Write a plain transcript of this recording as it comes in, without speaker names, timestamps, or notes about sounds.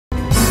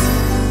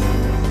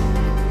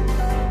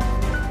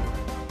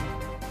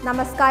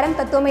നമസ്കാരം,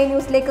 തത്വമയി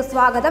ന്യൂസിലേക്ക്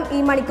സ്വാഗതം. ഈ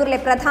മണിക്കൂറിലെ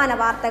പ്രധാന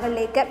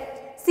വാർത്തകളിലേക്ക്.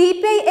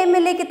 CPI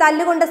MLAക്ക്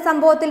തല്ലുകൊണ്ട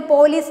സംഭവത്തിൽ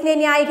പോലീസിനെ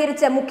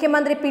ന്യായീകരിച്ച്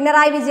മുഖ്യമന്ത്രി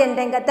പിണറായി വിജയൻ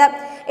രംഗത്ത്.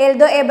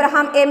 എൽദോ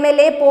എബ്രഹാം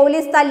MLA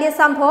പോലീസ് തല്ലിയ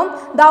സംഭവം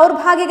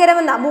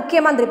ദൗർഭാഗ്യകരമെന്ന്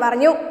മുഖ്യമന്ത്രി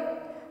പറഞ്ഞു.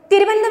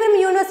 തിരുവനന്തപുരം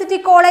യൂണിവേഴ്സിറ്റി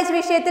കോളേജ്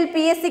വിഷയത്തിൽ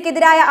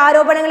PSCക്കെതിരായ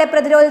ആരോപണങ്ങളെ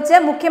പ്രതിരോധിച്ച്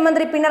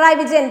മുഖ്യമന്ത്രി പിണറായി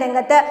വിജയൻ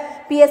രംഗത്ത്.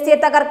 PSCയെ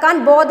തകർക്കാൻ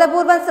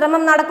ബോധപൂർവം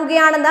ശ്രമം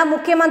നടക്കുകയാണെന്ന്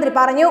മുഖ്യമന്ത്രി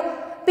പറഞ്ഞു.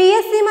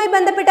 PSCയുമായി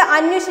ബന്ധപ്പെട്ട്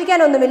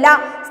അന്വേഷിക്കാനൊന്നുമില്ല.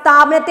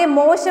 സ്ഥാപനത്തെ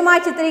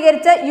മോശമായി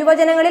ചിത്രീകരിച്ച്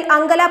യുവജനങ്ങളിൽ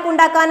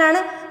അങ്കലാപ്പുണ്ടാക്കാനാണ്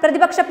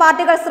പ്രതിപക്ഷ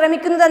പാർട്ടികൾ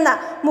ശ്രമിക്കുന്നതെന്ന്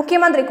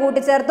മുഖ്യമന്ത്രി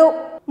കൂട്ടിച്ചേർത്തു.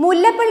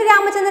 മുല്ലപ്പള്ളി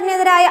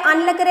രാമചന്ദ്രനെതിരായ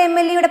അനിൽ അക്കര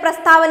MLAയുടെ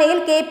പ്രസ്താവനയിൽ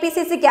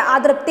KPCCക്ക്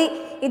അതൃപ്തി.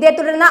 ഇതേ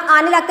തുടർന്ന്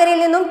അനിൽ അക്കരയിൽ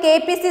നിന്നും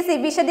KPCC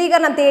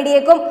വിശദീകരണം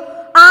തേടിയേക്കും.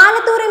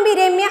 ആലത്തൂർ MP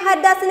രമ്യ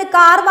ഹരിദാസിന്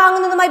കാർ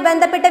വാങ്ങുന്നതുമായി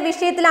ബന്ധപ്പെട്ട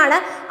വിഷയത്തിലാണ്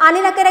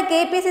അനിൽ അക്കര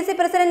KPCC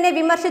പ്രസിഡന്റിനെ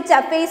വിമർശിച്ച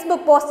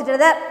ഫേസ്ബുക്ക് പോസ്റ്റ്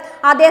ഇട്ടത്.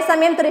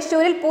 അതേസമയം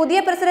തൃശൂരിൽ പുതിയ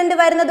പ്രസിഡന്റ്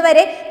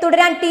വരുന്നതുവരെ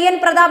തുടരാൻ TN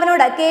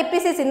പ്രതാപനോട്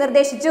KPCC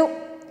നിർദ്ദേശിച്ചു.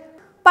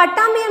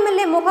 പട്ടാമ്പി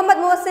MLA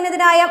മുഹമ്മദ്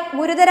മുഹസിനെതിരായ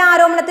ഗുരുതര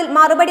ആരോപണത്തിൽ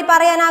മറുപടി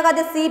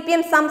പറയാനാകാതെ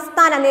CPM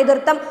സംസ്ഥാന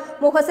നേതൃത്വം.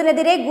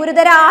 മുഹസിനെതിരെ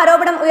ഗുരുതര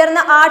ആരോപണം ഉയർന്ന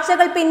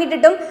ആഴ്ചകൾ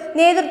പിന്നിട്ടിട്ടും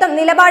നേതൃത്വം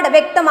നിലപാട്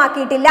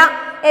വ്യക്തമാക്കിയിട്ടില്ല.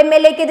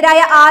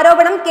 MLAക്കെതിരായ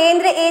ആരോപണം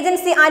കേന്ദ്ര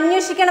ഏജൻസി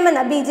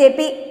അന്വേഷിക്കണമെന്ന് BJP.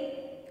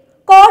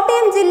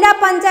 കോട്ടയം ജില്ലാ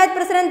പഞ്ചായത്ത്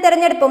പ്രസിഡന്റ്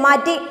തെരഞ്ഞെടുപ്പ്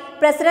മാറ്റി.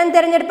 പ്രസിഡന്റ്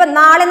തെരഞ്ഞെടുപ്പ്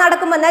നാളെ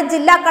നടക്കുമെന്ന്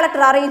ജില്ലാ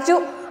കളക്ടർ അറിയിച്ചു.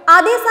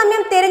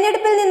 അതേസമയം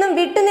തെരഞ്ഞെടുപ്പിൽ നിന്നും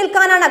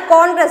വിട്ടുനിൽക്കാനാണ്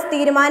കോൺഗ്രസ്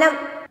തീരുമാനം.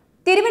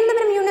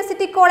 തിരുവനന്തപുരം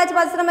യൂണിവേഴ്സിറ്റി കോളേജ്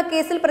വധശ്രമ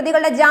കേസിൽ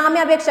പ്രതികളുടെ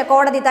ജാമ്യാപേക്ഷ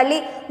കോടതി തള്ളി.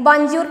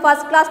 Vanchiyoor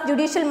first class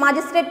judicial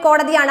magistrate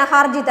കോടതിയാണ്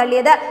ഹർജി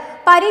തള്ളിയത്.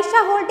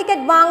 പരീക്ഷാ ഹോൾ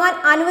ടിക്കറ്റ് വാങ്ങാൻ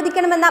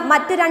അനുവദിക്കണമെന്ന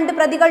മറ്റ് 2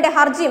 പ്രതികളുടെ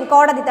ഹർജിയും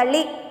കോടതി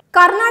തള്ളി.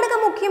 കർണാടക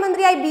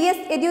മുഖ്യമന്ത്രിയായി BS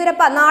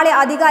യെദ്യൂരപ്പ നാളെ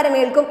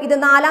അധികാരമേൽക്കും. ഇത്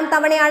 4ാം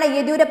തവണയാണ്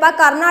യെദ്യൂരപ്പ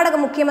കർണാടക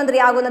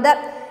മുഖ്യമന്ത്രിയാകുന്നത്.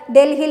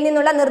 ഡൽഹിയിൽ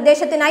നിന്നുള്ള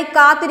നിർദ്ദേശത്തിനായി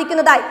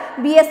കാത്തിരിക്കുന്നതായി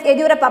BS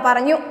യെദ്യൂരപ്പ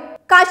പറഞ്ഞു.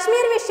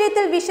 കശ്മീർ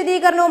വിഷയത്തിൽ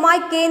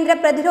വിശദീകരണവുമായി കേന്ദ്ര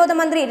പ്രതിരോധ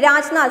മന്ത്രി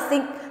രാജ്നാഥ്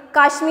സിംഗ്.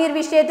 കശ്മീർ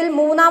വിഷയത്തിൽ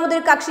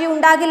മൂന്നാമതൊരു കക്ഷി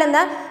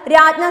ഉണ്ടാകില്ലെന്ന്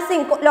രാജ്നാഥ്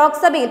സിംഗ്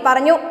ലോക്സഭയിൽ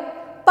പറഞ്ഞു.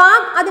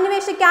 പാക്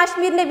അധിനിവേശ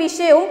കാശ്മീരിന്റെ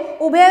വിഷയവും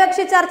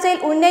ഉഭയകക്ഷി ചർച്ചയിൽ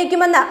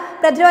ഉന്നയിക്കുമെന്ന്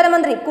പ്രതിരോധ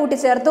മന്ത്രി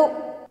കൂട്ടിച്ചേർത്തു.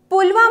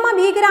 പുൽവാമ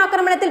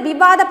ഭീകരാക്രമണത്തിൽ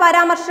വിവാദ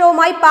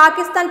പരാമർശവുമായി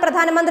പാകിസ്ഥാൻ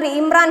പ്രധാനമന്ത്രി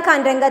ഇമ്രാൻഖാൻ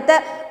രംഗത്ത്.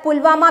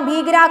 പുൽവാമ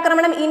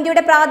ഭീകരാക്രമണം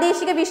ഇന്ത്യയുടെ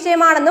പ്രാദേശിക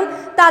വിഷയമാണെന്നും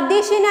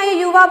തദ്ദേശീയനായ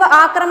യുവാവ്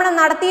ആക്രമണം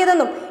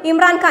നടത്തിയതെന്നും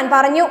ഇമ്രാൻഖാൻ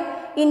പറഞ്ഞു.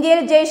 ഇന്ത്യയിൽ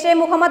ജെയ്ഷെ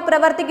മുഹമ്മദ്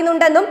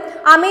പ്രവർത്തിക്കുന്നുണ്ടെന്നും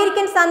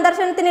അമേരിക്കൻ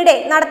സന്ദർശനത്തിനിടെ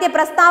നടത്തിയ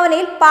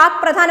പ്രസ്താവനയിൽ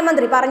പാക്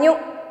പ്രധാനമന്ത്രി പറഞ്ഞു.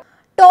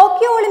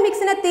 ടോക്കിയോ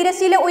ഒളിമ്പിക്സിന്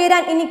തിരശ്ശീല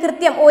ഉയരാൻ ഇനി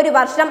കൃത്യം 1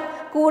 വർഷം.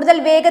 കൂടുതൽ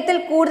വേഗത്തിൽ,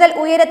 കൂടുതൽ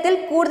ഉയരത്തിൽ,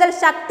 കൂടുതൽ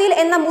ശക്തിയിൽ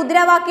എന്ന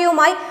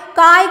മുദ്രാവാക്യവുമായി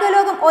കായിക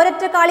ലോകം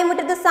ഒരൊറ്റ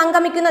കാളിമുറ്റത്ത്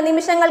സംഗമിക്കുന്ന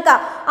നിമിഷങ്ങൾക്ക്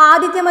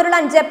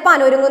ആതിഥ്യമരുളാൻ ജപ്പാൻ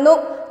ഒരുങ്ങുന്നു.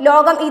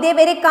 ലോകം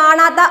ഇതേവരെ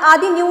കാണാത്ത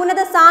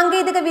അതിന്യൂനത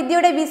സാങ്കേതിക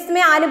വിദ്യയുടെ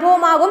വിസ്മയ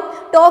അനുഭവമാകും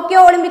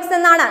ടോക്കിയോ ഒളിമ്പിക്സ്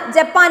എന്നാണ്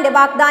ജപ്പാന്റെ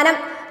വാഗ്ദാനം.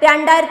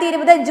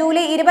 2020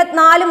 ജൂലൈ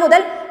 24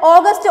 മുതൽ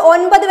ഓഗസ്റ്റ്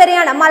 9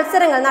 വരെയാണ്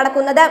മത്സരങ്ങൾ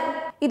നടക്കുന്നത്.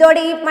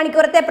 ഇതോടെ ഈ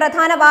മണിക്കൂറത്തെ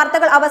പ്രധാന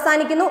വാർത്തകൾ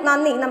അവസാനിക്കുന്നു.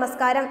 നന്ദി,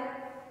 നമസ്കാരം.